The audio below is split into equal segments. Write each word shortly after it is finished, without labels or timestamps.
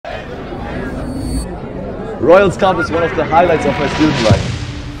Royals Cup is one of the highlights of my student life.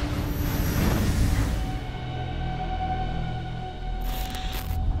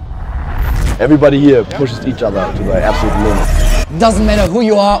 Everybody here pushes each other to the absolute limit. It doesn't matter who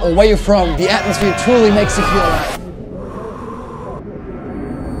you are or where you're from, the atmosphere truly makes you feel alive.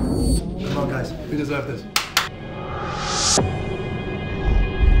 Come on guys, we deserve this.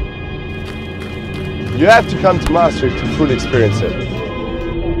 You have to come to Maastricht to fully experience it.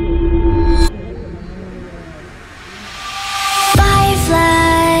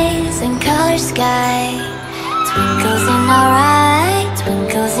 Fireflies and color sky, twinkles in our eye,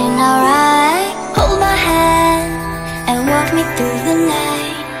 twinkles in our eye. Hold my hand and walk me through the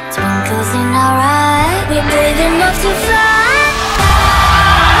night. Twinkles in our eye, we're brave enough to fly.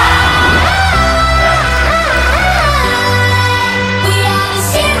 We are the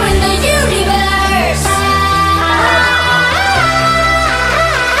zero in the universe.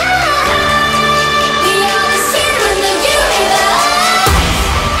 We are the zero in the universe.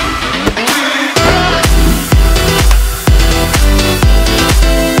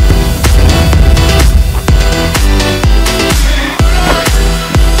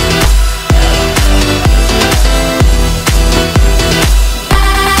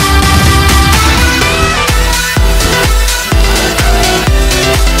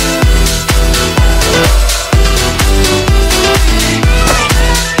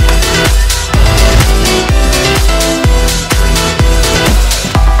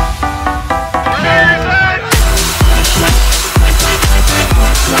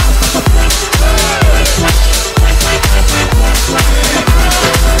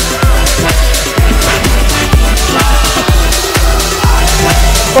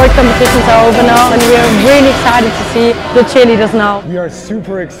 Sport competitions are over now and we are really excited to see the cheerleaders now. We are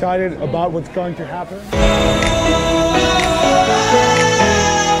super excited about what's going to happen.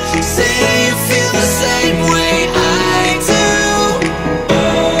 Say you feel the same way I do.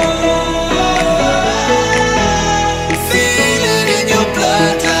 Feel it in your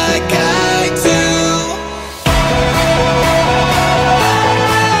blood like I do.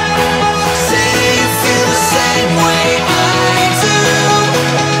 Say you feel the same way I do.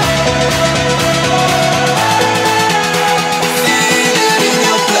 Feel it in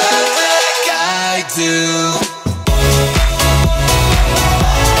your blood like I do.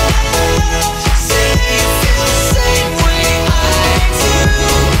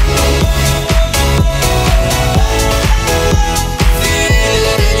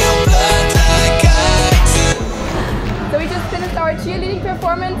 Cheerleading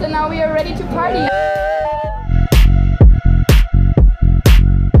performance and now we are ready to party.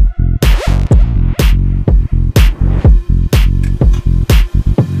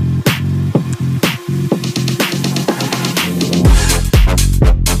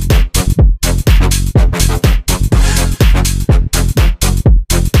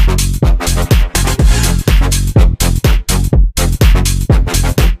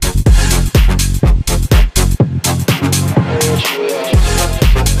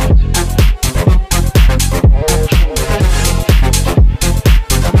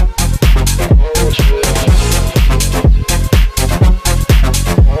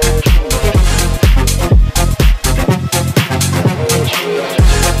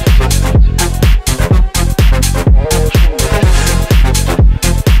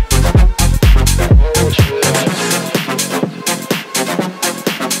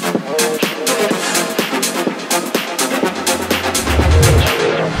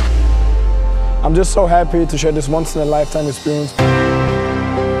 I'm just so happy to share this once-in-a-lifetime experience.